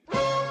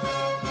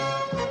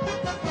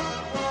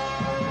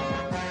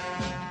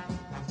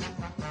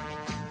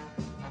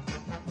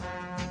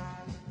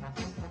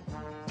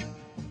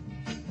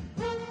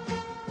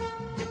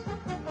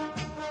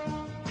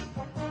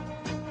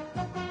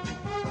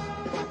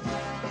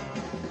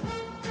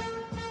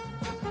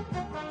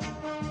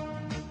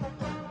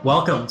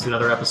Welcome to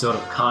another episode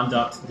of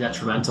Conduct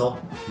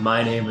Detrimental.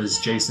 My name is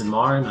Jason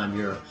Martin. I'm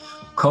your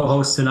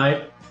co-host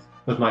tonight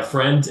with my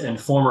friend and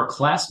former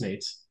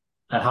classmate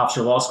at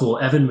Hofstra Law School,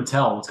 Evan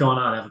Mattel. What's going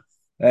on, Evan?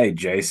 Hey,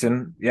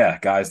 Jason. Yeah,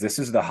 guys, this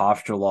is the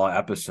Hofstra Law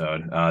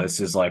episode. This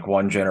is like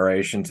one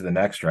generation to the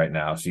next right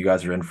now. So you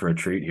guys are in for a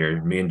treat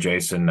here. Me and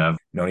Jason have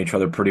known each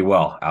other pretty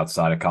well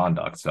outside of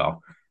conduct.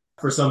 So,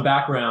 For some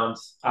background,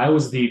 I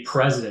was the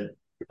president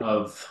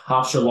of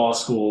Hofstra Law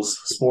School's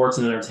Sports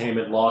and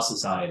Entertainment Law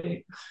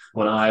Society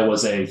when I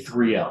was a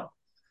 3L.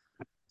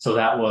 So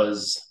that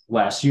was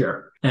last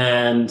year.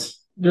 And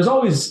there's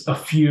always a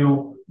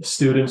few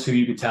students who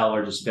you could tell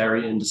are just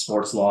very into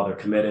sports law. They're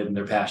committed and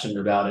they're passionate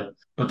about it.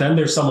 But then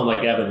there's someone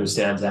like Evan who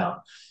stands out.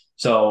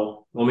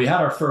 So when we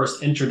had our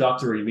first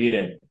introductory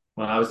meeting,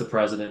 when I was the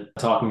president,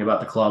 talking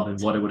about the club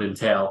and what it would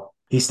entail,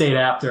 he stayed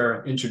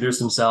after, introduced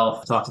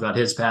himself, talked about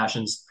his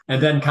passions,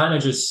 and then kind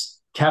of just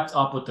kept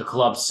up with the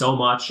club so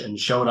much and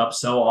showed up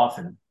so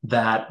often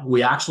that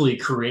we actually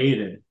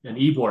created an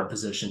e-board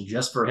position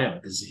just for him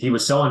because he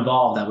was so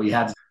involved that we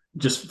had to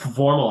just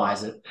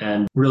formalize it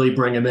and really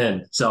bring him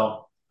in.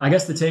 So I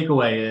guess the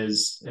takeaway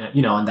is,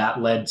 and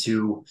that led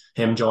to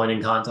him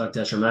joining Conduct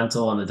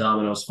Detrimental and the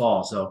dominoes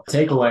fall. So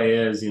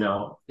takeaway is,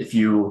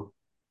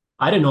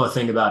 I didn't know a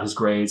thing about his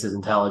grades, his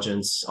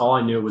intelligence. All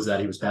I knew was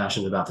that he was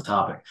passionate about the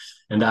topic.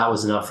 And that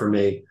was enough for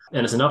me.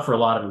 And it's enough for a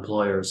lot of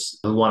employers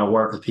who want to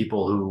work with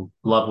people who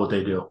love what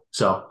they do.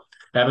 So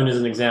Evan is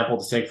an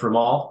example to take from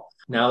all.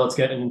 Now let's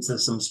get into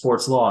some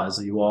sports law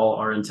as you all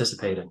are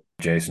anticipating.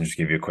 Jason, just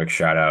give you a quick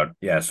shout out.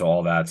 Yeah, so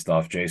all that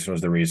stuff. Jason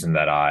was the reason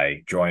that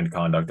I joined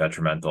Conduct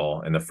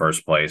Detrimental in the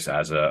first place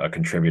as a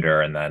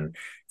contributor, and then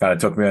kind of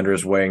took me under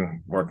his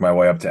wing, worked my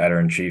way up to editor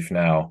in chief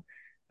now.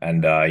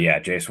 And yeah,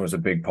 Jason was a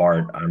big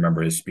part. I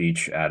remember his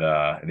speech at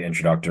the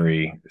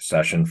introductory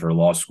session for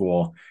law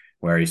school,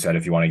 where he said,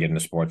 if you want to get into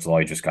sports law,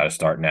 you just got to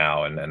start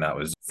now. And that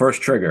was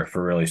first trigger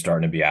for really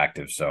starting to be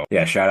active. So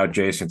yeah, shout out,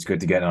 Jason. It's good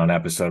to get on an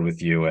episode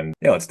with you. And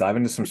yeah, let's dive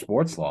into some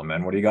sports law,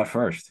 man. What do you got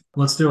first?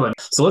 Let's do it.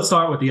 So let's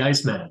start with the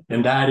Iceman,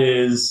 and that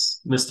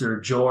is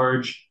Mr.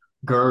 George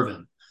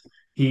Gervin.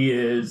 He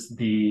is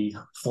the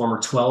former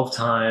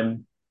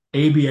 12-time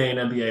ABA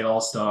and NBA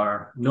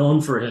All-Star, known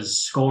for his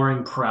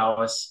scoring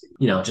prowess,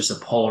 just a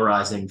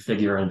polarizing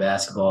figure in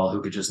basketball who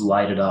could just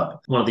light it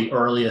up. One of the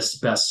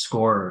earliest, best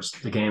scorers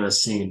the game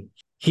has seen.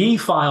 He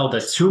filed a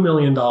 $2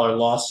 million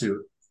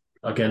lawsuit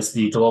against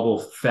the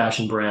global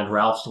fashion brand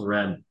Ralph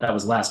Lauren. That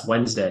was last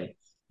Wednesday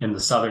in the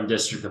Southern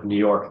District of New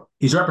York.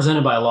 He's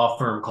represented by a law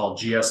firm called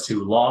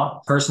GS2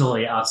 Law.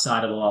 Personally,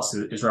 outside of the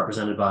lawsuit, is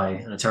represented by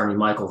an attorney,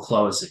 Michael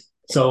Clevinger.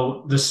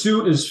 So the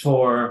suit is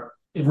for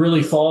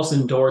really false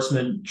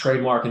endorsement,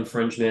 trademark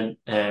infringement,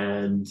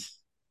 and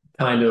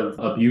kind of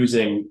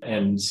abusing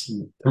and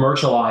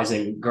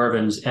commercializing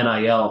Gervin's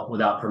NIL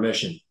without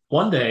permission.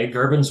 One day,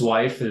 Gervin's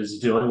wife is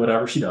doing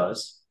whatever she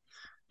does,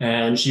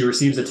 and she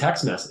receives a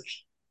text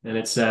message, and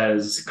it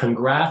says,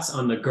 "Congrats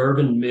on the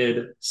Gervin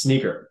Mid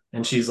sneaker."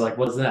 And she's like,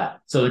 "What's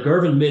that?" So the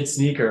Gervin Mid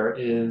sneaker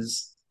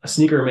is a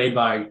sneaker made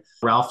by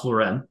Ralph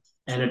Lauren,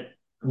 and it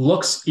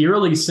looks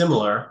eerily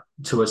similar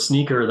to a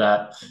sneaker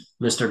that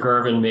Mr.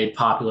 Gervin made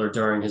popular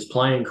during his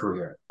playing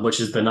career, which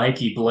is the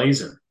Nike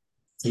Blazer.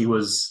 He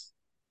was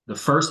the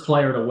first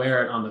player to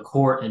wear it on the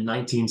court in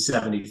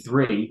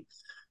 1973.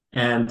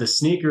 And the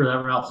sneaker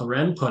that Ralph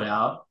Lauren put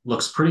out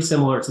looks pretty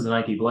similar to the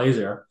Nike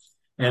Blazer.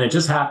 And it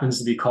just happens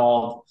to be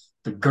called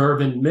the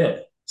Gervin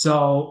Mid.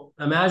 So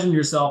imagine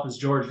yourself as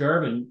George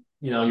Gervin.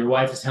 Your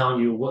wife is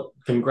telling you, "What?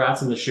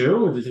 Congrats on the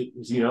shoe.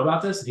 Do you know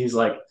about this?" And he's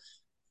like,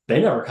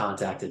 "They never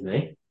contacted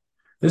me."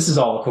 This is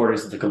all according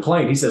to the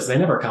complaint. He says, "They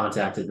never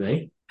contacted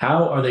me.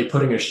 How are they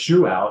putting a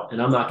shoe out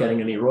and I'm not getting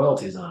any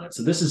royalties on it?"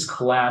 So this is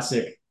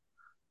classic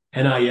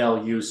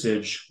NIL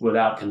usage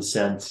without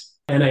consent.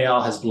 NIL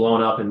has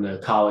blown up in the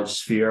college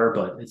sphere,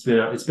 but it's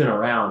been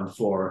around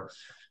for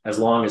as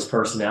long as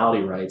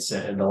personality rights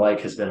and the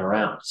like has been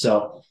around.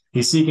 So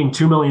he's seeking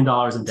 $2 million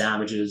in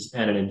damages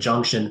and an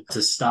injunction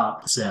to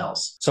stop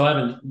sales. So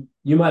Evan,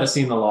 you might have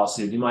seen the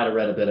lawsuit. You might have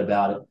read a bit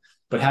about it.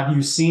 But have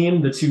you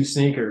seen the two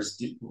sneakers?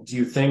 Do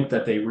you think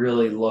that they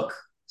really look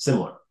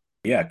similar?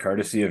 Yeah,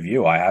 courtesy of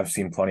you. I have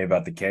seen plenty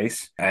about the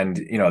case. And,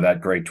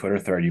 that great Twitter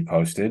thread you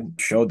posted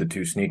showed the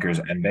two sneakers,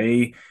 and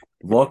they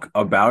look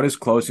about as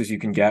close as you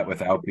can get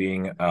without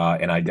being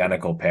an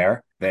identical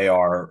pair. They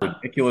are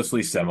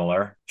ridiculously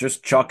similar.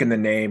 Just chucking the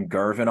name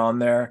Gervin on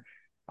there,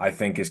 I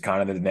think, is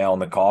kind of the nail in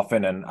the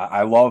coffin. And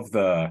I love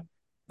the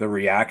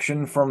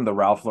reaction from the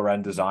Ralph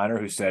Lauren designer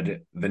who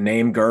said the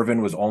name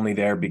Gervin was only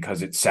there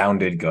because it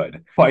sounded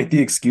good. Quite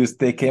the excuse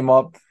they came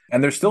up.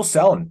 And they're still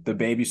selling the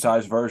baby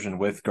size version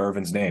with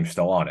Gervin's name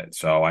still on it.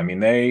 So, I mean,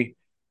 they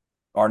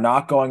are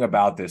not going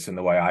about this in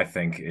the way I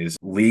think is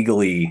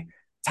legally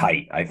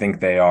tight. I think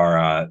they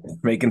are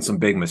making some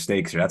big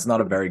mistakes here. That's not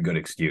a very good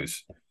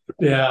excuse.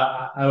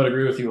 Yeah, I would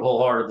agree with you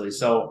wholeheartedly.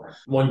 So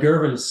when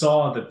Gervin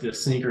saw that the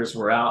sneakers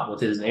were out with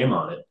his name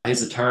on it,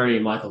 his attorney,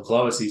 Michael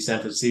Clevinger,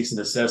 sent a cease and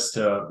desist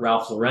to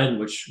Ralph Lauren,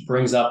 which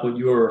brings up what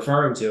you were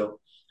referring to.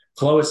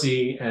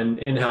 Pelosi and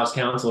in-house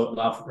counsel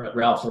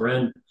Ralph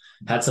Lauren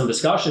had some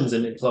discussions,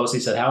 and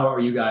Pelosi said, "How are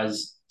you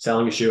guys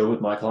selling a shoe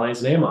with my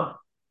client's name on it?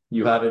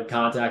 You haven't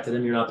contacted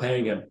him. You're not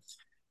paying him."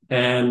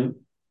 And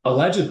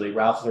allegedly,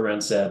 Ralph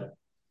Lauren said,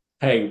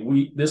 "Hey,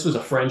 we this was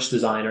a French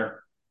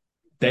designer.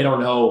 They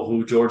don't know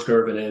who George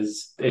Gervin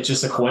is. It's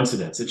just a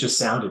coincidence. It just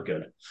sounded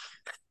good."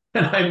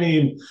 And I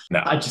mean,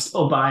 No. I just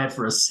don't buy it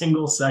for a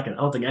single second. I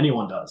don't think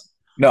anyone does.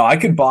 No, I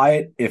could buy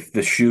it if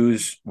the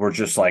shoes were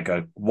just like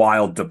a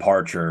wild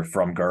departure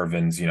from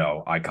Gervin's,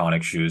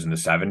 iconic shoes in the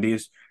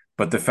 70s.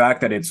 But the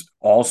fact that it's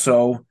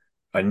also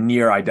a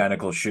near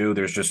identical shoe,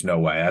 there's just no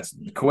way. That's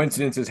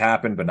coincidences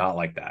happen, but not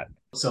like that.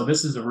 So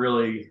this is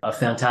a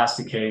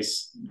fantastic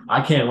case.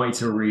 I can't wait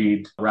to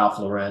read Ralph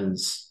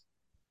Lauren's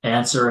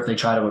answer if they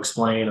try to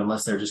explain,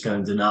 unless they're just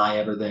going to deny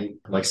everything,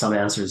 like some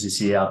answers you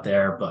see out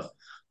there. But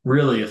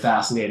really a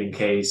fascinating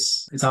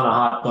case. It's on a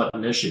hot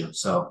button issue.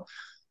 So,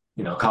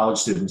 college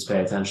students pay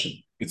attention.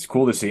 It's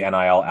cool to see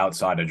NIL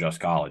outside of just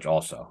college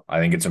also. I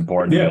think it's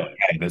important to be Yeah. like,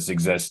 hey, this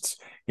exists,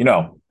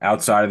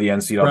 outside of the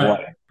NCAA.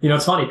 Right.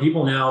 It's funny.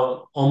 People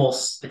now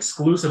almost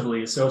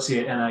exclusively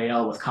associate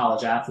NIL with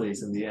college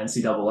athletes in the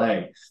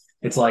NCAA.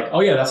 It's like,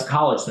 oh yeah, that's a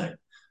college thing.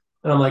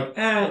 And I'm like,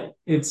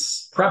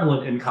 it's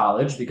prevalent in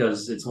college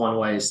because it's one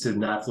way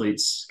student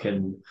athletes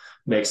can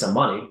make some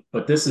money.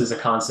 But this is a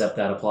concept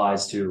that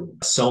applies to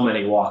so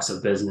many walks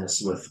of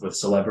business with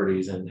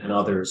celebrities and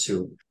others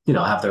who,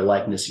 have their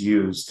likeness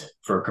used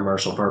for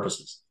commercial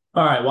purposes.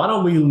 All right, why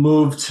don't we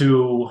move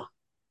to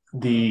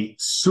the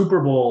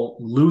Super Bowl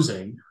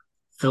losing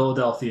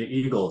Philadelphia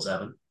Eagles,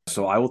 Evan?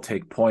 So I will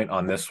take point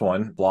on this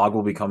one. Blog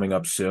will be coming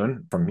up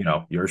soon from,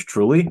 yours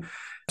truly.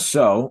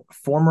 So,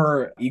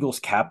 former Eagles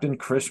captain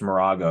Chris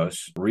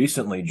Maragos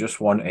recently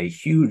just won a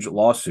huge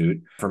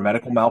lawsuit for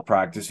medical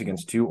malpractice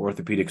against two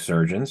orthopedic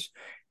surgeons.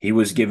 He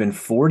was given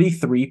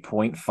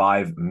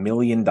 $43.5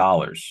 million.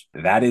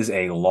 That is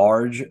a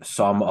large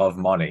sum of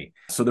money.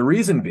 So, the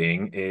reason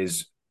being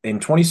is in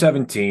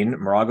 2017,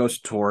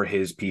 Maragos tore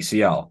his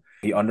PCL.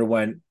 He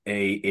underwent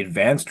a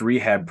advanced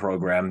rehab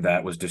program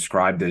that was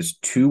described as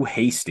too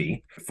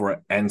hasty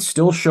and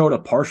still showed a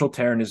partial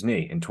tear in his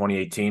knee in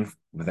 2018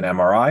 with an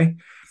MRI.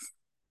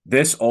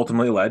 This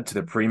ultimately led to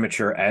the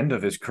premature end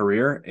of his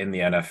career in the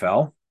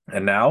NFL,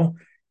 and now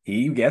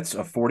he gets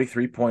a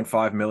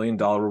 $43.5 million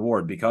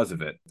reward because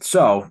of it.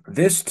 So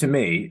this, to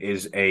me,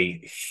 is a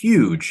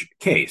huge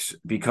case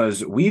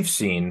because we've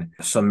seen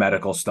some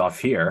medical stuff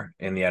here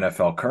in the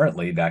NFL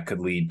currently that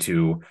could lead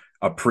to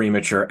a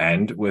premature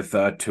end with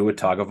Tua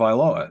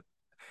Tagovailoa.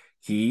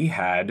 He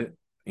had,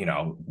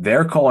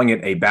 they're calling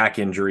it a back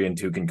injury and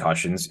two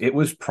concussions. It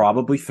was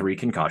probably three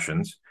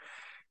concussions.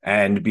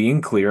 And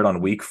being cleared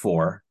on week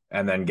 4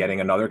 and then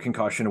getting another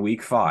concussion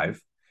week 5,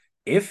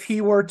 if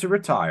he were to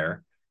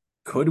retire,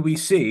 could we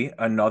see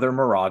another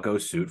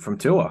Maragos suit from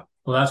Tua?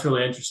 Well, that's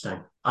really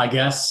interesting. I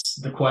guess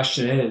the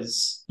question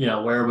is,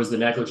 where was the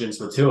negligence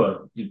with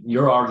Tua?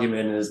 Your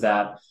argument is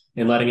that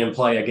in letting him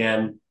play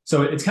again.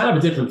 So it's kind of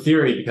a different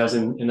theory because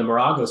in the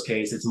Maragos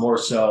case, it's more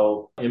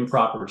so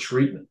improper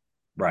treatment.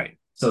 Right.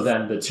 So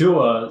then the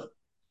Tua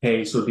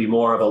case would be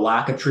more of a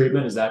lack of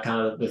treatment. Is that kind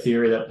of the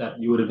theory that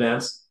you would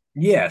advance?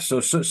 Yeah, so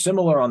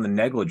similar on the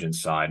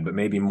negligence side, but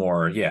maybe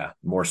more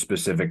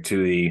specific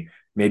to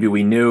maybe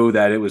we knew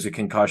that it was a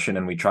concussion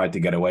and we tried to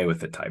get away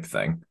with it type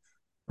thing.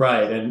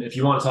 Right. And if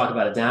you want to talk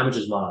about a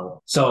damages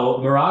model. So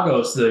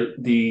Maragos,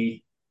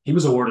 he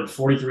was awarded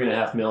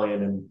 $43.5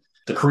 million and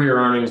the career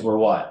earnings were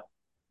what?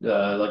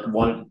 Like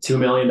 $2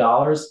 million.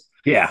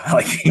 Yeah,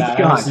 like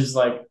that is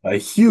like a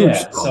huge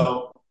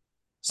so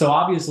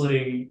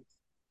obviously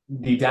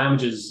the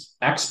damages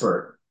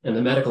expert and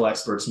the medical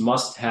experts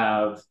must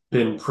have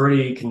been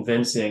pretty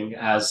convincing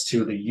as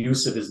to the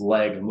use of his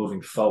leg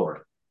moving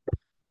forward.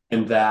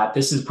 And that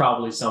this is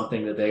probably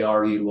something that they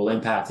argued will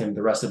impact him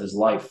the rest of his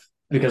life.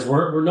 Because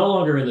we're no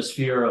longer in the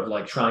sphere of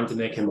like trying to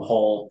make him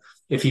whole.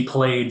 If he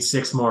played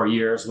 6 more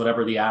years,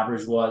 whatever the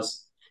average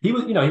was, he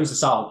was a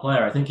solid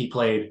player. I think he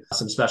played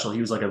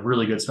he was like a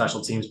really good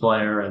special teams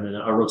player and then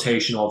a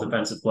rotational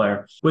defensive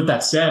player. With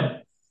that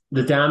said,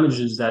 the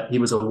damages that he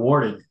was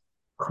awarded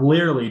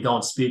clearly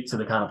don't speak to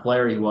the kind of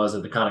player he was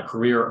or the kind of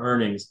career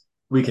earnings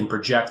we can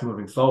project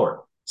moving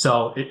forward.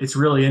 So it's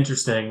really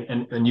interesting.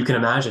 And you can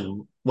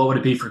imagine what would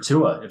it be for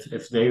Tua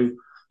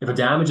if a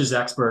damages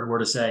expert were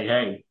to say,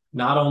 hey,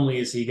 not only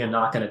is he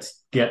not going to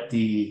get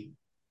the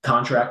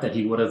contract that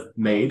he would have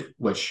made,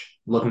 which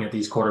looking at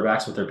these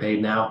quarterbacks, what they're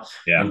paid now,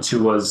 and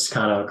Tua's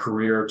kind of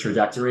career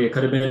trajectory, it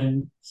could have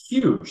been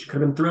huge. It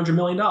could have been $300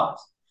 million.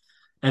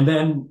 And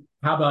then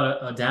how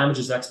about a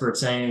damages expert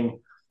saying,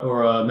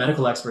 or a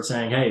medical expert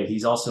saying, hey,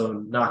 he's also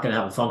not going to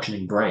have a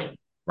functioning brain.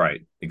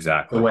 Right,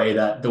 exactly. The way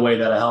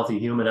that a healthy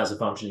human has a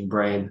functioning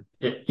brain,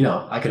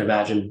 I can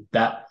imagine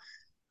that.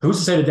 Who's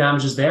to say the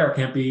damages there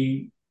can't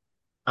be,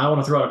 I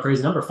want to throw out a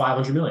crazy number,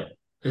 500 million.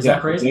 Is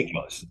that crazy?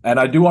 Ridiculous. And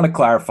I do want to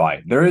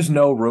clarify, there is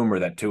no rumor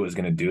that Tua is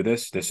going to do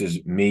this. This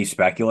is me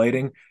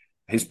speculating.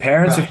 His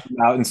parents have come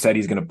out and said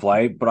he's going to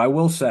play, but I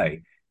will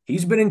say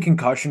he's been in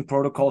concussion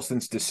protocol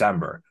since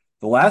December.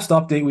 The last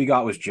update we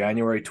got was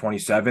January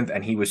 27th,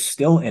 and he was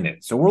still in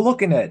it. So we're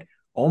looking at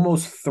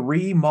almost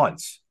 3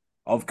 months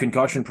of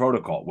concussion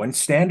protocol when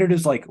standard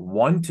is like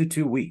 1 to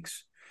 2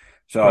 weeks.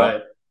 So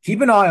Right.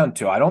 keep an eye on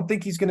too. I don't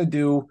think he's going to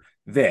do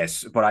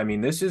this, but I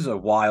mean, this is a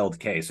wild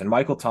case. And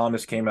Michael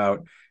Thomas came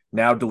out,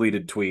 now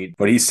deleted tweet,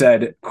 but he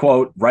said,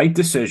 quote, right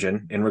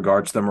decision in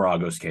regards to the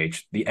Maragos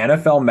case. The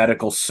NFL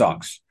medical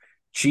sucks.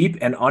 Cheap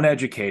and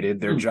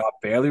uneducated, their Hmm. job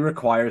barely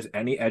requires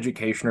any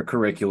education or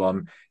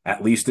curriculum,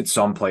 at least at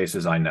some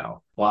places I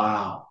know.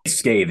 Wow.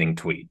 Scathing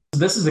tweet.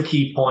 This is a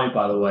key point,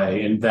 by the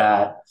way, in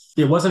that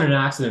it wasn't an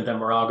accident that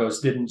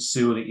Maragos didn't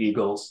sue the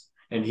Eagles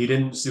and he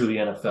didn't sue the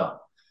NFL.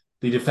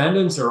 The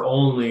defendants are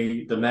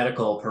only the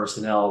medical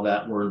personnel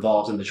that were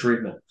involved in the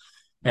treatment.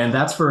 And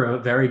that's for a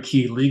very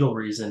key legal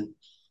reason,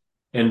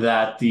 in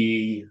that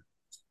the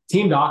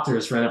team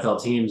doctors for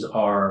NFL teams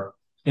are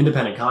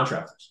independent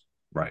contractors.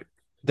 Right.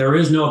 There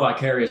is no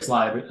vicarious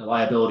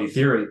liability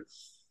theory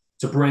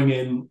to bring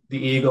in the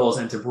Eagles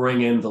and to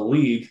bring in the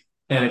league.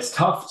 And it's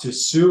tough to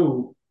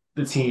sue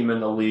the team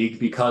and the league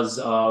because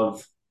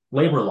of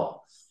labor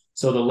law.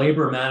 So the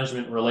Labor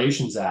Management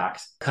Relations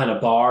Act kind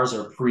of bars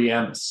or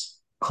preempts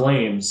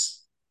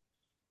claims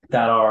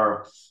that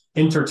are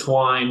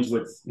intertwined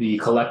with the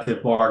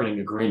collective bargaining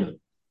agreement.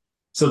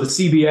 So the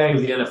CBA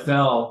of the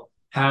NFL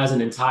has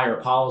an entire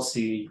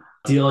policy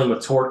dealing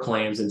with tort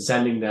claims and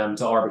sending them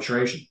to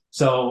arbitration.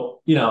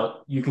 So,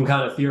 you can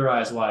kind of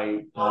theorize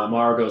why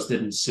Margos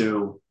didn't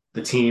sue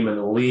the team and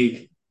the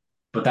league,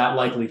 but that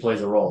likely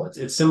plays a role.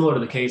 It's similar to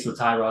the case with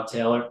Tyrod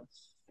Taylor,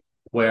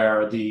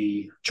 where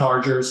the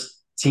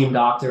Chargers team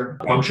doctor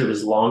punctured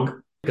his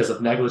lung because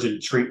of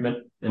negligent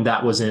treatment, and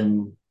that was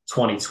in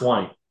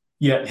 2020.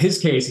 Yet his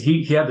case,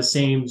 he had the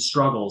same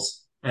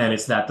struggles, and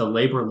it's that the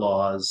labor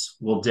laws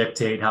will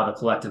dictate how the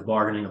collective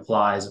bargaining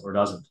applies or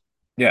doesn't.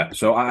 Yeah,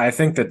 so I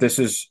think that this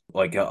is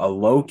like a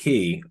low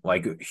key,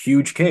 like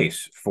huge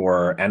case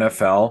for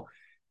NFL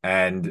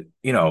and,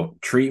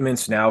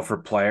 treatments now for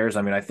players.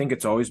 I mean, I think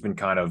it's always been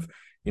kind of,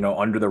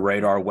 under the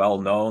radar,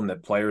 well known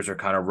that players are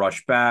kind of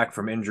rushed back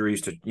from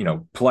injuries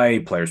to,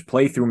 players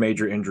play through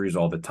major injuries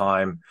all the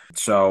time.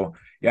 So,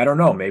 yeah, I don't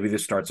know. Maybe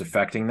this starts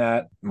affecting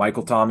that.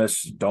 Michael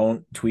Thomas,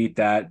 don't tweet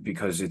that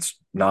because it's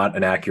not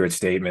an accurate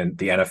statement.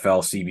 The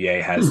NFL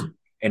CBA has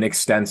an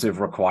extensive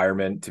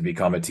requirement to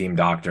become a team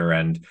doctor,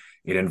 and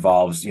it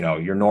involves,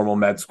 your normal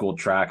med school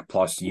track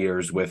plus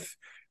years with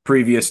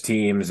previous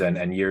teams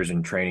and years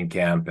in training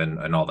camp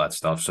and all that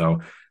stuff.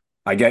 So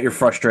I get your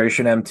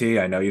frustration, MT.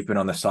 I know you've been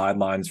on the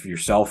sidelines for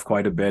yourself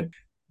quite a bit.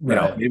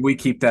 Right. Maybe we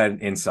keep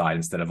that inside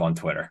instead of on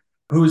Twitter.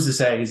 Who's to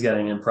say he's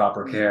getting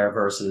improper care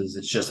versus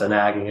it's just a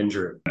nagging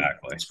injury?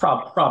 Exactly. It's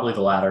probably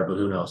the latter, but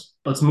who knows?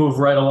 Let's move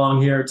right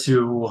along here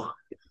to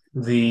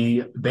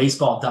the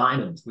baseball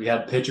diamond. We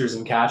had pitchers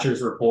and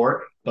catchers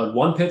report, but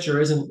one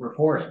pitcher isn't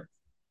reporting.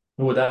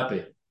 Who would that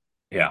be?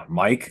 Yeah,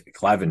 Mike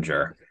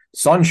Clevinger.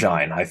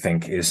 Sunshine, I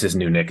think, is his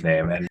new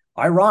nickname. And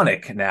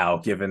ironic now,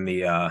 given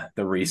the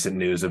recent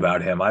news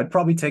about him. I'd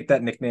probably take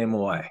that nickname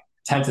away.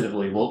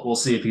 Tentatively, we'll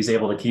see if he's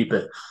able to keep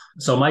it.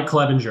 So Mike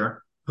Clevinger,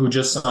 who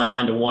just signed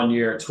a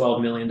 1-year,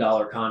 $12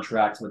 million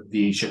contract with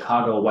the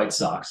Chicago White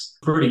Sox,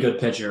 pretty good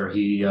pitcher.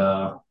 He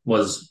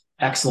was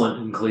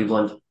excellent in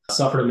Cleveland.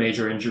 Suffered a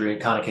major injury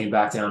and kind of came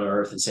back down to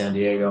earth in San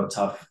Diego.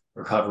 Tough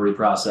recovery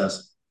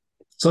process.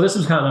 So this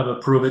was kind of a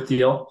prove it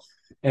deal.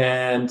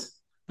 And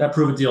that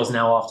prove it deal is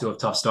now off to a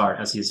tough start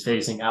as he is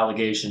facing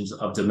allegations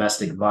of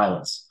domestic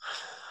violence.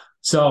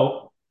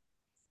 So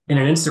in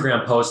an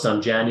Instagram post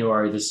on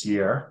January this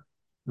year,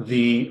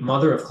 the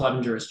mother of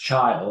Clevinger's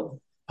child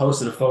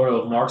posted a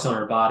photo of marks on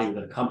her body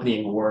with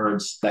accompanying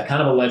words that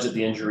kind of allege that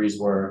the injuries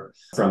were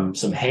from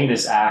some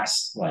heinous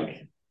acts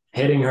like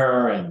hitting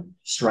her and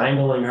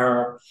strangling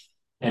her.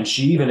 And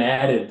she even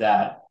added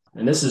that,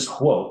 and this is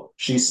quote,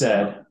 she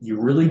said, "You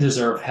really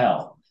deserve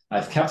hell.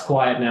 I've kept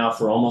quiet now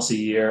for almost a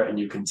year, and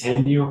you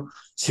continue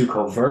to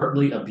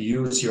covertly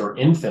abuse your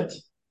infant."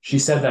 She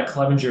said that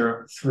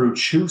Clevinger threw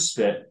chew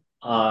spit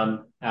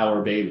on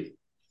our baby.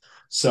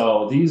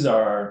 So these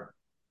are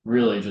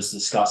really just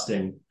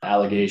disgusting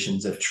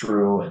allegations if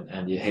true,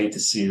 and you hate to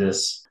see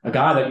this. A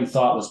guy that you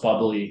thought was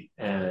bubbly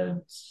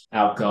and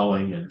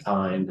outgoing and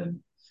kind,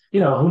 and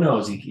who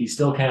knows, he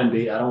still can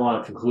be. I don't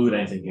want to conclude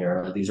anything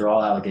here. These are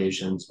all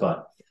allegations,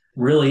 but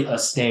really a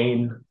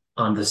stain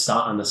on the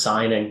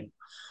signing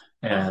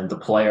and the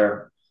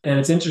player. And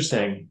it's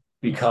interesting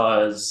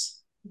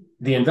because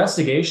the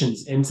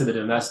investigations into the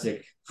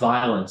domestic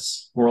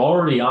violence were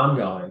already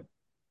ongoing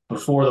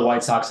before the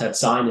White Sox had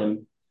signed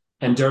him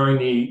and during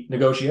the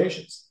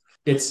negotiations.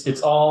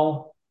 It's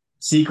all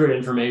secret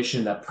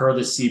information that per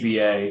the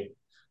CBA,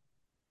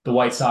 the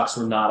White Sox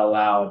were not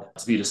allowed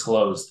to be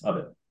disclosed of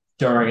it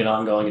during an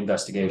ongoing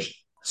investigation.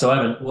 So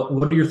Evan,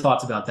 what are your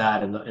thoughts about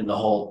that in the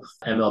whole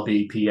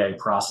MLBPA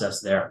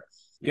process there?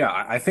 Yeah,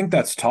 I think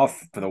that's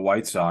tough for the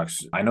White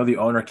Sox. I know the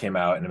owner came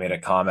out and made a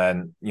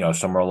comment,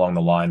 somewhere along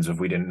the lines of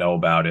we didn't know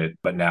about it,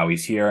 but now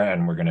he's here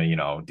and we're going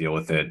to, deal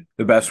with it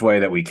the best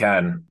way that we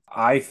can.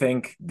 I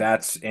think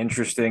that's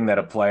interesting that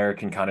a player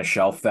can kind of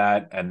shelf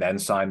that and then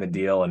sign the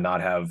deal and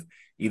not have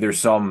either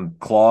some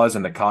clause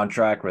in the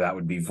contract where that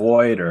would be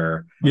void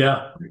or,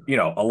 Yeah.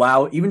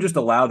 allow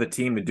the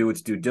team to do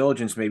its due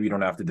diligence. Maybe you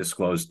don't have to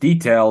disclose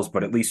details,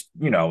 but at least,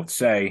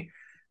 say,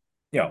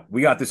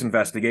 we got this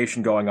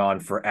investigation going on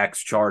for X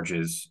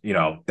charges,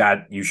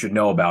 that you should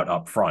know about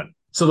up front.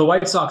 So the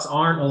White Sox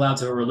aren't allowed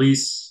to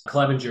release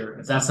Clevinger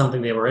if that's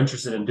something they were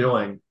interested in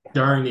doing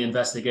during the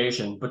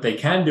investigation, but they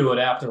can do it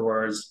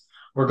afterwards,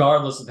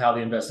 regardless of how the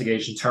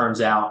investigation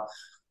turns out.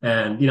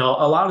 And,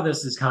 a lot of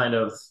this is kind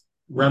of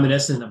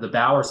reminiscent of the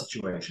Bauer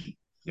situation.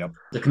 Yep.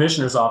 The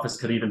commissioner's office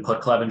could even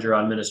put Clevinger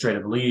on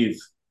administrative leave,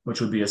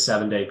 which would be a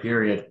 7-day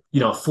period,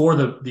 for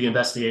the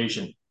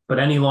investigation. But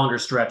any longer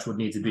stretch would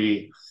need to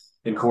be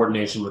in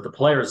coordination with the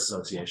Players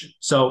Association.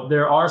 So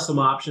there are some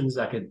options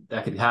that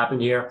could happen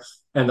here.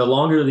 And the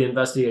longer the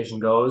investigation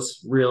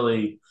goes,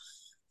 really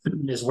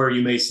is where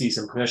you may see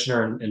some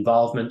commissioner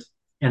involvement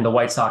and the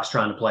White Sox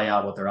trying to play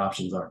out what their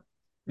options are.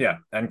 Yeah,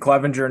 and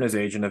Clevenger and his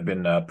agent have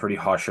been pretty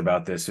hush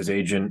about this. His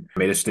agent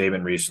made a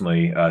statement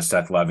recently,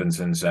 Seth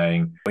Levinson,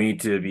 saying, "We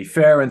need to be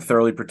fair and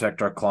thoroughly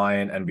protect our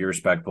client and be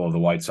respectful of the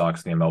White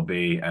Sox and the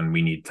MLB, and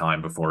we need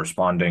time before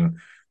responding,"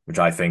 which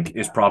I think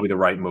is probably the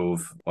right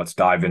move. Let's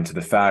dive into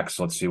the facts.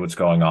 Let's see what's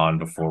going on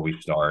before we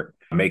start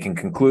making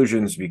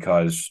conclusions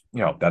because,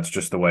 that's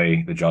just the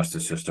way the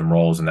justice system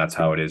rolls, and that's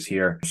how it is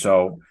here.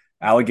 So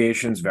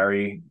allegations,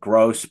 very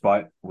gross,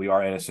 but we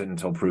are innocent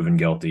until proven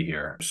guilty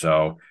here.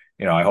 So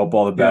I hope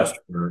all the best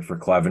for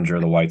Clevenger,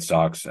 the White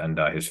Sox, and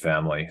his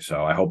family.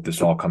 So I hope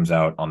this all comes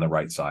out on the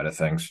right side of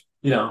things.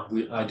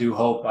 I do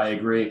hope, I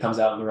agree, it comes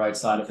out on the right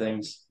side of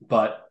things,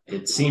 but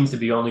it seems to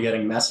be only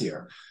getting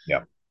messier.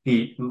 Yeah.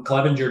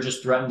 Clevenger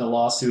just threatened a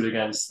lawsuit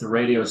against the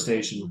radio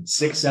station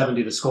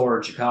 670 The Score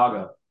in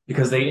Chicago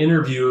because they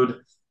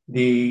interviewed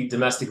the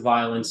domestic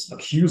violence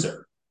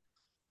accuser.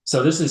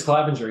 So this is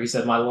Clevenger. He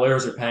said, "My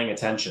lawyers are paying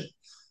attention.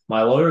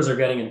 My lawyers are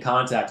getting in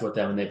contact with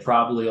them, and they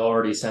probably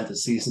already sent a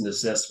cease and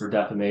desist for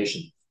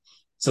defamation."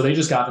 So they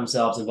just got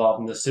themselves involved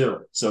in this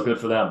too. So good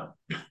for them.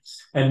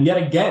 And yet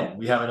again,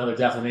 we have another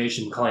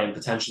defamation claim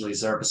potentially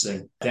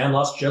surfacing. Dan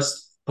Lusk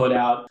just put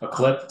out a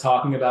clip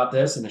talking about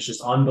this, and it's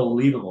just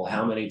unbelievable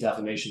how many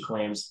defamation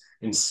claims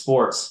in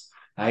sports.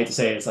 I hate to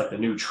say it's like the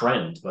new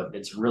trend, but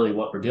it's really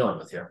what we're dealing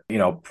with here.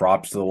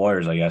 Props to the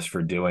lawyers, I guess,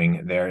 for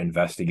doing their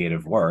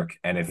investigative work.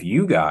 And if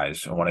you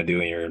guys want to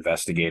do your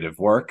investigative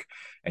work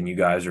and you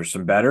guys are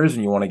some bettors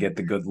and you want to get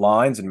the good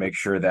lines and make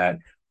sure that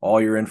all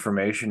your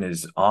information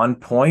is on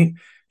point,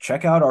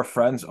 check out our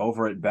friends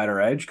over at Better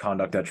Edge,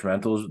 Conduct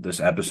Detrimentals. This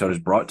episode is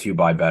brought to you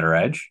by Better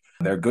Edge.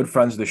 They're good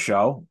friends of the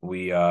show.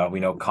 We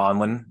know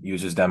Conlon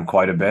uses them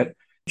quite a bit.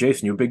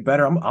 Jason, you a big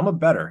better? I'm a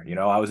better.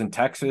 I was in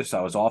Texas.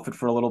 I was off it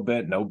for a little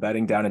bit. No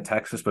betting down in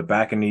Texas, but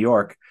back in New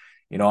York,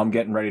 I'm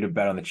getting ready to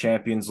bet on the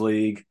Champions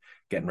League,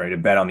 getting ready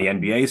to bet on the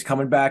NBA's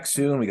coming back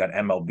soon. We got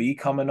MLB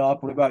coming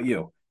up. What about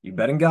you? You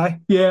betting guy?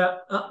 Yeah,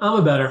 I'm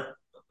a better.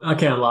 I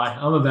can't lie.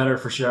 I'm a better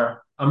for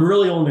sure. I'm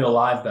really only a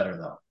live better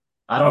though.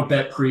 I don't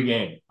bet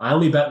pregame. I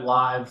only bet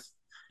live.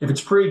 If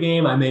it's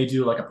pregame, I may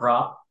do like a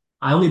prop.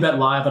 I only bet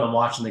live when I'm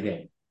watching the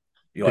game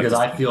because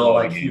I feel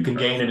like you can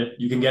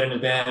get an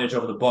advantage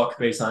over the book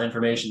based on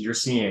information you're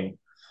seeing.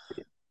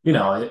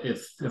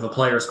 If a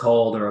player's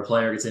cold or a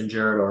player gets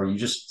injured, or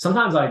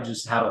sometimes I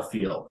just have a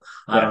feel.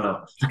 I don't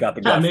know. Got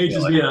the that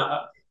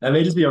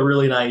may just be a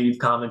really naive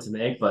comment to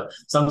make, but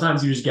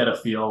sometimes you just get a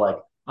feel like,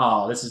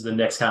 oh, this is the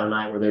next kind of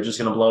night where they're just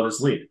going to blow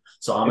this lead.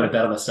 So I'm going to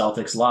bet on the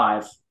Celtics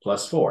live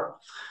 +4.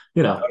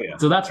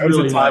 So that's there was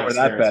really a time where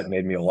that bet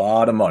made me a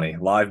lot of money.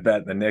 Live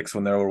bet the Knicks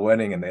when they were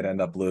winning and they'd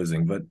end up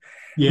losing, but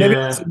maybe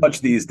not so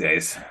much these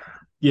days.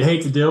 You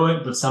hate to do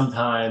it, but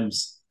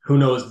sometimes who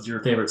knows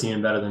your favorite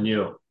team better than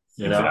you?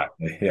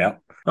 Exactly. Yeah.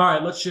 All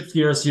right, let's shift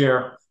gears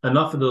here.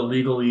 Enough of the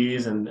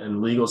legalese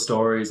and legal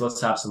stories. Let's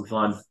have some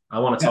fun. I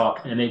want to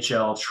talk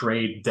NHL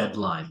trade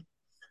deadline.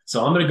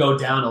 So I'm going to go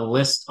down a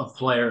list of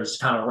players,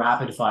 kind of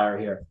rapid fire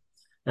here.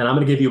 And I'm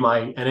going to give you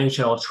my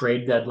NHL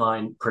trade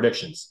deadline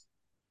predictions.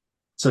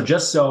 So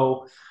just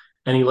so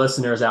any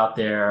listeners out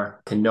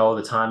there can know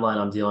the timeline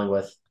I'm dealing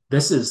with,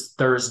 this is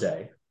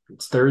Thursday.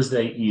 It's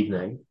Thursday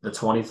evening, the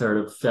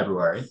 23rd of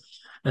February.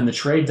 And the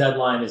trade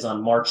deadline is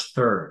on March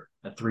 3rd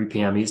at 3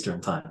 p.m.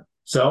 Eastern time.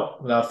 So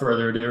without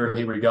further ado,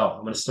 here we go.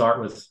 I'm going to start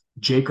with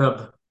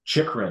Jacob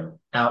Chychrun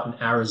out in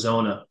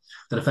Arizona.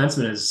 The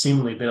defenseman has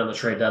seemingly been on the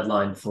trade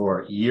deadline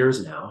for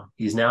years now.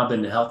 He's now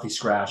been a healthy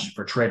scratch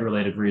for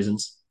trade-related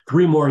reasons.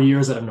 3 more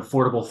years at an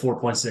affordable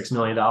 $4.6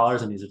 million,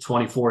 and he's a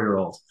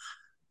 24-year-old.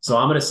 So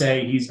I'm going to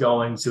say he's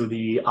going to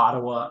the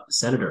Ottawa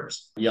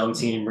Senators. Young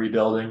team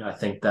rebuilding. I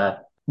think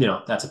that,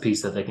 that's a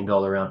piece that they can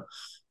build around.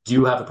 Do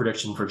you have a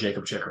prediction for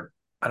Jacob Chychrun?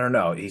 I don't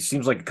know. He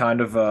seems like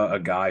kind of a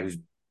guy who's,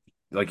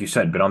 like you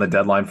said, been on the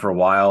deadline for a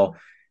while.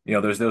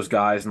 There's those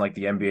guys in like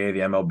the NBA, the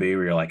MLB,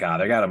 where you're like,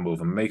 they got to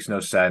move him. It makes no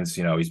sense.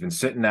 He's been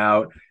sitting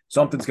out.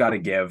 Something's got to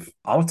give.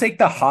 I'll take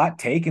the hot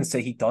take and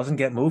say he doesn't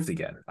get moved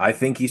again. I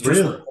think he's just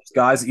one of Really? those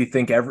guys that you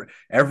think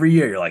every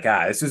year you're like,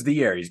 this is the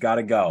year he's got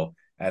to go,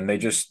 and they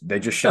just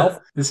shelf.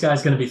 This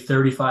guy's going to be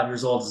 35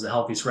 years old as a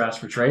healthy scratch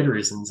for trade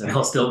reasons, and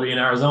he'll still be in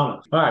Arizona.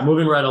 All right,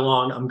 moving right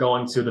along. I'm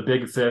going to the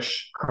big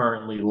fish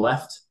currently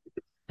left,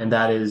 and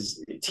that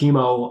is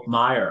Timo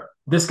Meyer.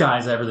 This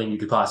guy's everything you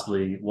could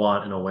possibly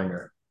want in a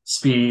winger: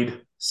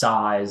 speed,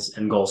 size,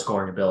 and goal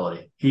scoring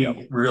ability. He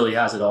really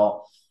has it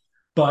all.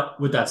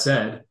 But with that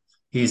said,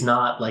 he's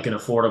not like an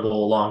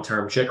affordable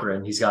long-term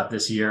Chikrin. He's got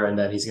this year, and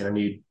then he's going to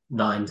need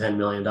 $9-10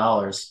 million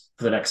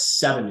for the next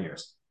 7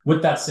 years.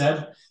 With that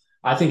said,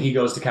 I think he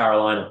goes to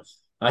Carolina.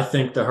 I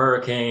think the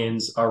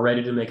Hurricanes are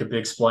ready to make a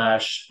big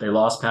splash. They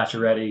lost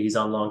Pacioretty. He's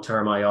on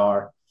long-term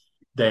IR.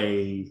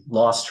 They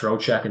lost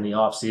Trocheck in the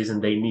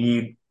offseason. They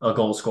need a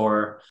goal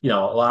scorer. A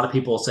lot of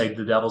people say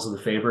the Devils are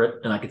the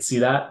favorite, and I could see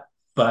that.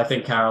 But I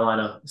think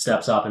Carolina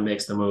steps up and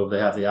makes the move. They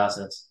have the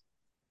assets.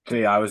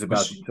 See,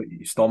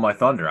 you stole my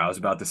thunder. I was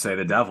about to say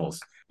the Devils.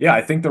 Yeah,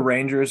 I think the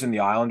Rangers and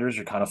the Islanders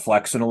are kind of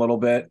flexing a little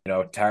bit.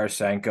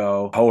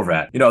 Tarasenko,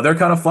 Horvat. They're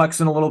kind of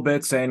flexing a little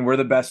bit, saying we're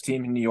the best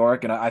team in New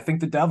York. And I think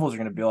the Devils are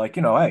going to be like,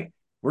 hey,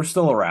 we're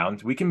still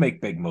around. We can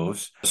make big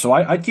moves. So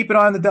I'd keep an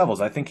eye on the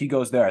Devils. I think he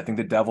goes there. I think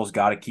the Devils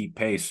got to keep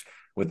pace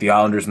with the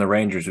Islanders and the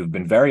Rangers, who've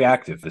been very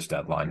active this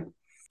deadline.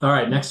 All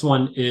right, next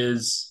one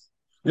is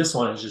this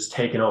one is just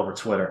taking over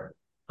Twitter.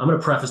 I'm going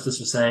to preface this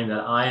with saying that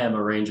I am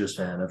a Rangers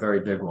fan, a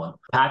very big one.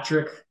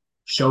 Patrick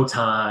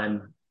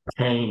Showtime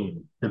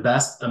Kane, the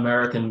best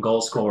American goal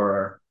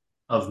scorer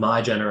of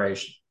my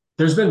generation.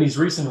 There's been these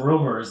recent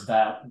rumors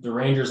that the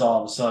Rangers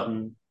all of a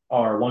sudden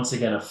are once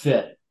again a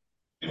fit.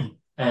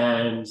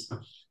 And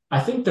I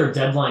think their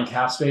deadline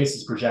cap space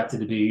is projected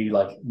to be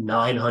like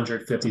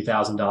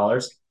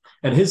 $950,000.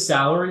 And his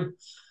salary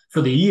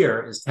for the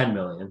year is $10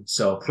 million.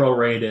 So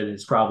prorated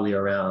is probably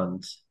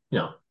around,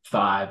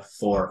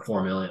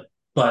 4 million.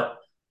 But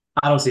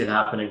I don't see it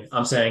happening.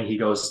 I'm saying he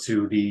goes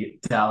to the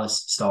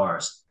Dallas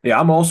Stars. Yeah,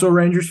 I'm also a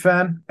Rangers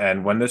fan.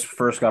 And when this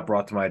first got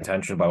brought to my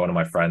attention by one of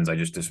my friends, I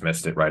just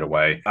dismissed it right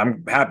away.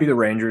 I'm happy the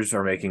Rangers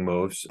are making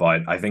moves,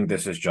 but I think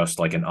this is just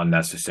like an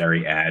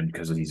unnecessary ad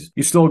because he's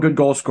still a good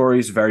goal scorer.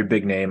 He's a very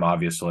big name,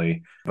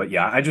 obviously. But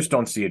yeah, I just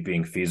don't see it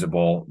being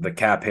feasible. The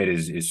cap hit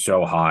is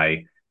so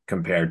high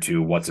compared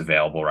to what's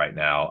available right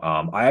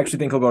now. I actually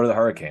think he'll go to the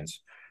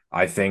Hurricanes.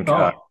 I think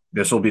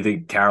this will be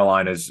the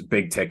Carolina's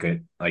big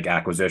ticket like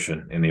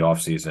acquisition in the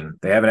offseason.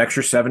 They have an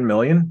extra $7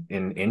 million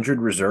in injured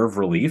reserve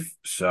relief,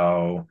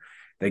 so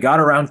they got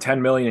around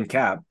 $10 million in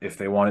cap. If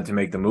they wanted to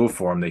make the move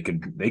for him, they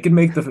could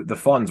make the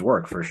funds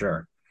work for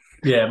sure.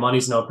 Yeah,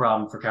 money's no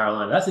problem for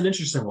Carolina. That's an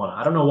interesting one.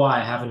 I don't know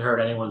why I haven't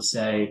heard anyone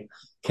say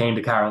Kane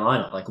to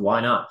Carolina. Like, why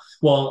not?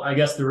 Well, I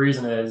guess the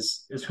reason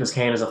is because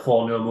Kane has a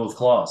full no move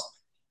clause.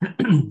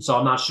 So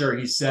I'm not sure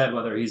he said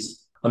whether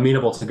he's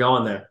amenable to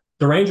going there.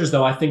 The Rangers,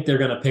 though, I think they're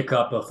going to pick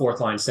up a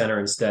fourth-line center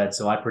instead.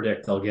 So I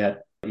predict they'll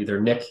get either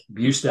Nick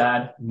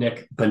Bustad,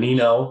 Nick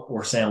Bonino,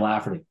 or Sam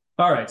Lafferty.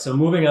 All right, so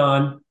moving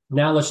on.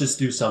 Now let's just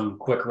do some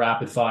quick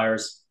rapid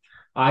fires.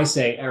 I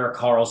say Erik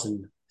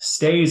Karlsson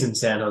stays in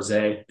San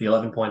Jose. The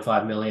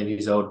 $11.5 million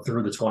he's owed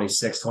through the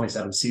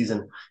 26-27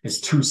 season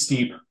is too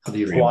steep for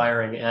the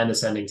acquiring and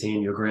ascending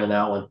team. You agree on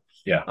that one?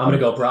 Yeah. I'm going to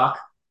go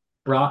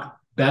Brock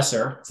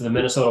Besser to the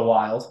Minnesota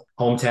Wild.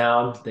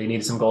 Hometown, they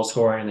need some goal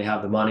scoring and they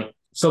have the money.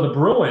 So the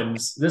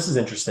Bruins, this is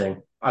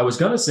interesting. I was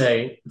going to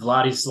say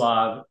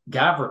Vladislav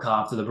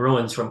Gavrikov to the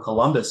Bruins from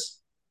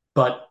Columbus,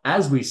 but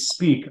as we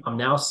speak, I'm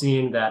now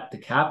seeing that the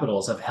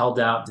Capitals have held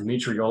out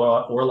Dmitry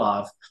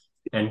Orlov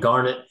and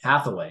Garnet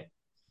Hathaway.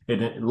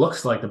 It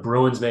looks like the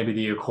Bruins may be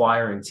the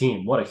acquiring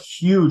team. What a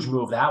huge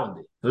move that would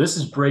be. So this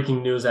is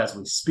breaking news as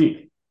we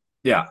speak.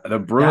 Yeah, the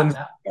Bruins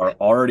are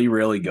already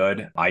really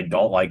good. I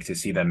don't like to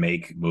see them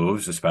make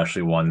moves,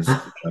 especially ones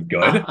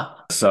good.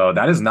 So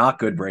that is not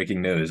good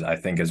breaking news, I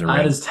think, as a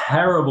That is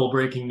terrible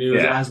breaking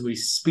news as we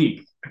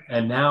speak.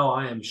 And now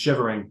I am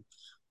shivering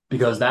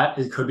because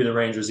it could be the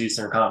Rangers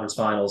Eastern Conference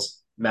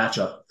Finals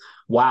matchup.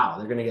 Wow,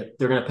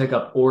 they're gonna pick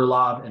up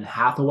Orlov and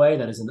Hathaway.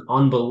 That is an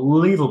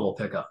unbelievable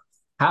pickup.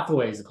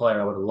 Hathaway is a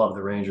player I would have loved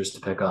the Rangers to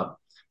pick up.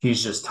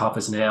 He's just tough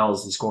as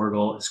nails. He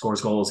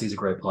scores goals. He's a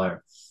great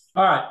player.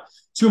 All right.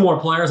 Two more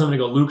players. I'm going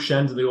to go Luke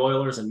Shen to the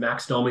Oilers and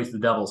Max Domi to the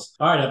Devils.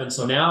 All right, Evan.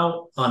 So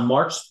now on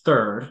March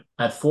 3rd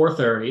at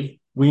 4:30,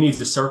 we need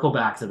to circle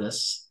back to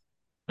this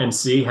and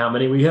see how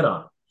many we hit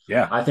on.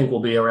 Yeah. I think we'll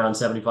be around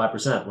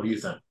 75%. What do you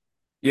think?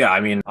 Yeah,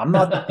 I mean, I'm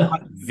not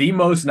the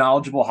most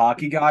knowledgeable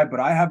hockey guy, but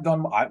I have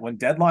done when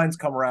deadlines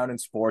come around in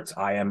sports,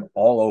 I am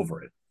all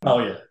over it. Oh,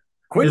 yeah.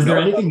 Is there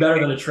anything better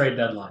than a trade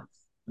deadline?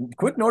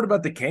 Quick note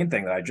about the Kane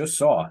thing that I just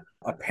saw.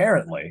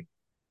 Apparently,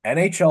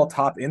 NHL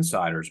top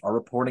insiders are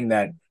reporting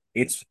that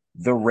it's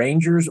the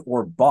Rangers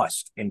or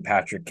bust in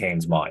Patrick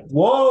Kane's mind.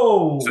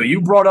 Whoa! So you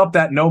brought up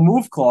that no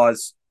move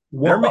clause.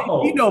 Whoa. There may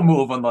be no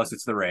move unless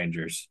it's the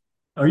Rangers.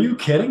 Are you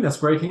kidding? That's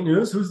breaking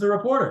news. Who's the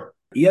reporter?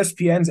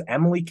 ESPN's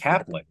Emily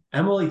Kaplan.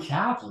 Emily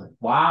Kaplan.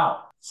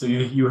 Wow. So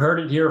you heard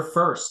it here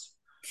first.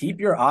 Keep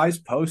your eyes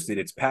posted.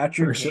 It's Or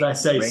Patrick should I Kane,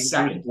 say Rangers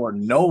second? or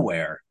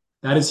nowhere.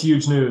 That is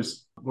huge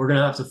news. We're going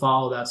to have to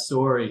follow that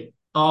story.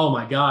 Oh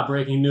my God,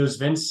 breaking news.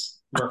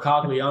 Vince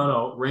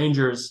Mercogliano,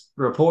 Rangers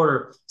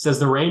reporter, says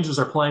the Rangers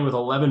are playing with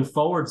 11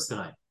 forwards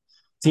tonight.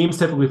 Teams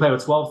typically play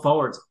with 12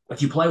 forwards.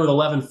 If you play with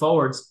 11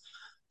 forwards,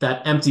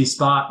 that empty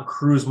spot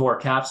accrues more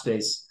cap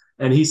space.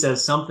 And he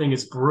says something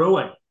is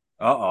brewing.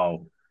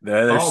 Uh-oh.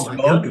 There's Oh my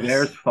smoke,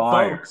 there's goodness.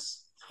 fire.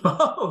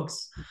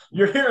 Folks,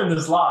 you're hearing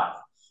this live.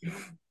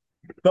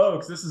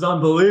 Folks, this is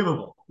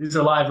unbelievable. These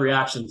are live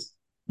reactions.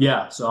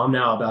 Yeah, so I'm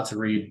now about to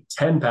read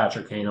 10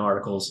 Patrick Kane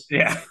articles.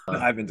 Yeah,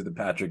 dive into the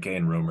Patrick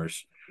Kane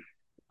rumors.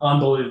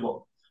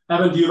 Unbelievable.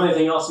 Evan, do you have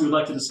anything else you would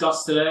like to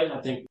discuss today? I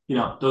think,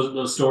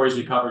 those stories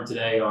we covered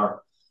today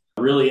are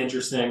really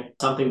interesting,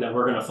 something that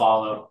we're going to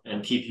follow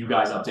and keep you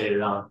guys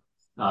updated on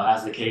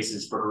as the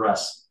cases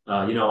progress.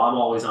 I'm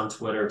always on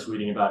Twitter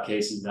tweeting about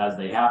cases as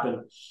they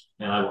happen,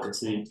 and I will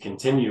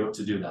continue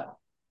to do that.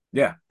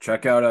 Yeah,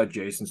 check out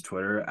Jason's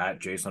Twitter at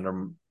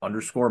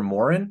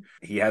Jason_Morin.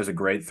 He has a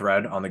great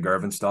thread on the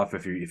Gervin stuff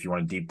if you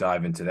want to deep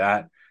dive into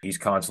that. He's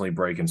constantly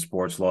breaking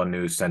sports law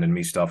news, sending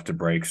me stuff to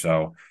break.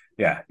 So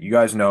yeah, you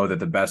guys know that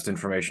the best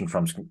information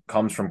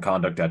comes from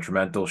Conduct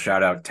Detrimental.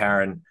 Shout out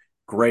Taryn.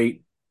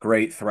 Great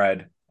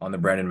thread on the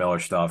Brandon Miller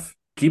stuff.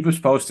 Keep us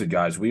posted,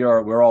 guys.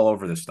 We're all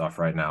over this stuff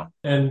right now.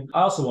 And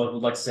I also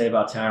would like to say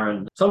about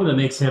Taryn, something that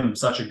makes him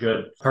such a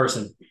good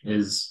person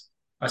is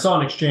I saw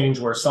an exchange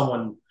where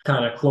someone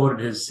kind of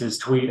quoted his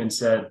tweet and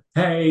said,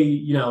 hey,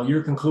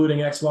 you're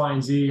concluding X, Y,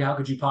 and Z. How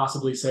could you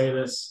possibly say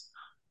this?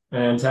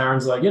 And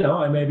Taryn's like,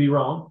 I may be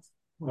wrong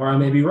or I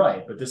may be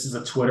right, but this is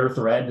a Twitter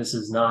thread. This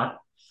is not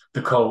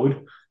the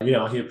code. He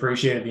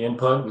appreciated the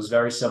input, was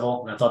very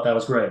civil, and I thought that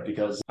was great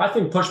because I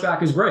think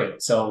pushback is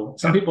great. So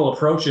some people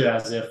approach it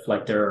as if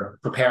like they're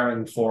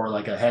preparing for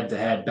like a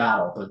head-to-head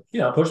battle, but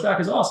pushback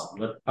is awesome.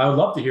 But I would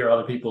love to hear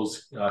other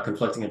people's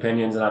conflicting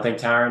opinions, and I think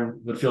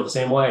Taryn would feel the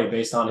same way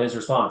based on his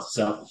response.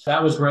 So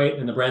that was great,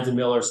 and the Brandon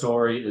Miller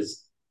story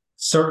is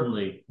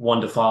certainly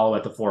one to follow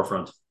at the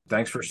forefront.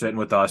 Thanks for sitting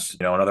with us.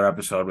 Another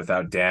episode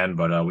without Dan,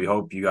 but we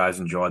hope you guys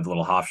enjoyed the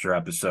little Hofstra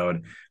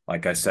episode.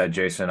 Like I said,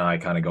 Jason and I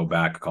kind of go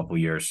back a couple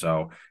years,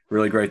 so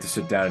really great to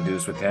sit down and do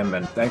this with him.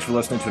 And thanks for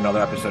listening to another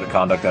episode of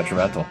Conduct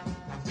Detrimental.